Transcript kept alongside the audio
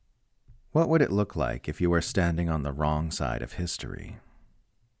What would it look like if you were standing on the wrong side of history?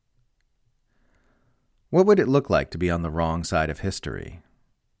 What would it look like to be on the wrong side of history?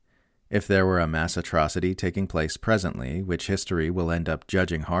 If there were a mass atrocity taking place presently, which history will end up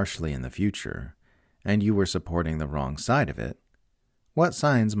judging harshly in the future, and you were supporting the wrong side of it, what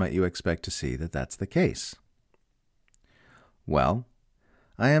signs might you expect to see that that's the case? Well,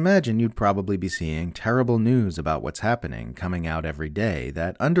 I imagine you'd probably be seeing terrible news about what's happening coming out every day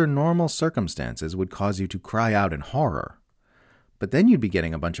that under normal circumstances would cause you to cry out in horror. But then you'd be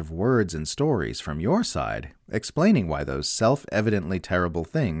getting a bunch of words and stories from your side explaining why those self-evidently terrible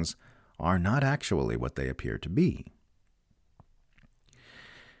things are not actually what they appear to be.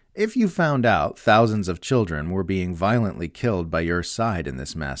 If you found out thousands of children were being violently killed by your side in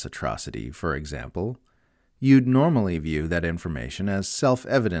this mass atrocity, for example, you'd normally view that information as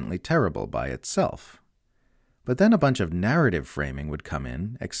self-evidently terrible by itself. But then a bunch of narrative framing would come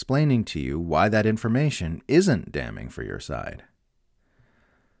in, explaining to you why that information isn't damning for your side.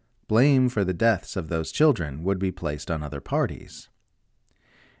 Blame for the deaths of those children would be placed on other parties.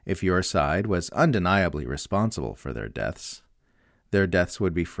 If your side was undeniably responsible for their deaths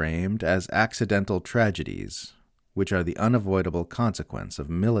would be framed as accidental tragedies, which are the unavoidable consequence of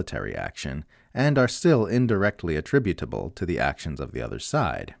military action and are still indirectly attributable to the actions of the other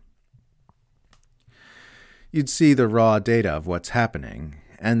side. You'd see the raw data of what's happening,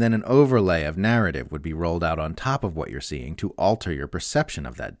 and then an overlay of narrative would be rolled out on top of what you're seeing to alter your perception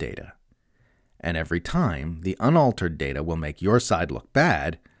of that data. And every time, the unaltered data will make your side look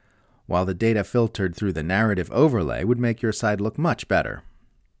bad, while the data filtered through the narrative overlay would make your side look much better.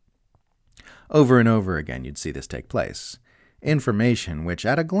 Over and over again, you'd see this take place. Information which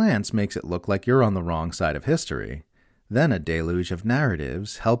at a glance makes it look like you're on the wrong side of history, then a deluge of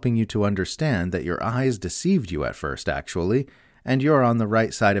narratives helping you to understand that your eyes deceived you at first, actually, and you're on the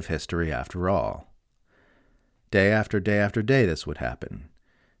right side of history after all. Day after day after day this would happen.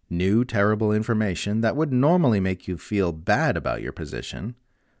 New terrible information that would normally make you feel bad about your position,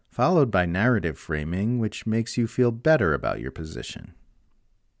 followed by narrative framing which makes you feel better about your position.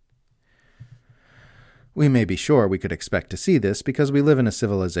 We may be sure we could expect to see this because we live in a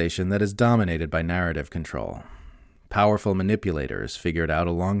civilization that is dominated by narrative control. Powerful manipulators figured out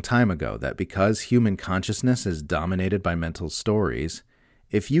a long time ago that because human consciousness is dominated by mental stories,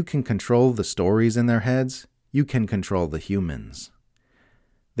 if you can control the stories in their heads, you can control the humans.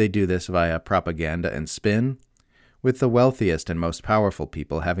 They do this via propaganda and spin, with the wealthiest and most powerful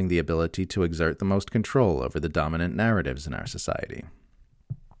people having the ability to exert the most control over the dominant narratives in our society.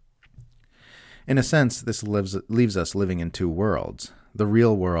 In a sense, this leaves us living in two worlds, the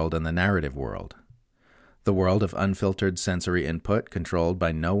real world and the narrative world. The world of unfiltered sensory input controlled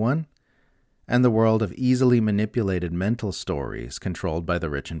by no one, and the world of easily manipulated mental stories controlled by the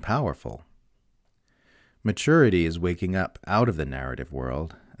rich and powerful. Maturity is waking up out of the narrative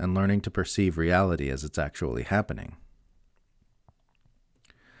world and learning to perceive reality as it's actually happening.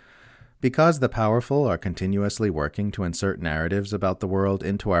 Because the powerful are continuously working to insert narratives about the world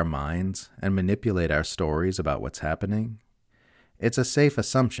into our minds and manipulate our stories about what's happening, it's a safe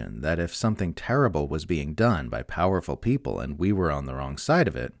assumption that if something terrible was being done by powerful people and we were on the wrong side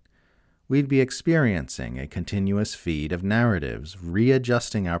of it, we'd be experiencing a continuous feed of narratives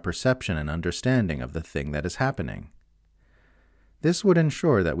readjusting our perception and understanding of the thing that is happening. This would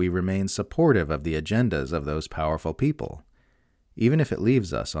ensure that we remain supportive of the agendas of those powerful people, even if it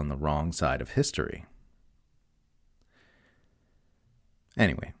leaves us on the wrong side of history.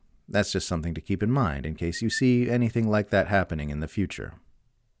 Anyway, that's just something to keep in mind in case you see anything like that happening in the future.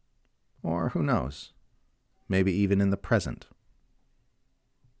 Or who knows, maybe even in the present.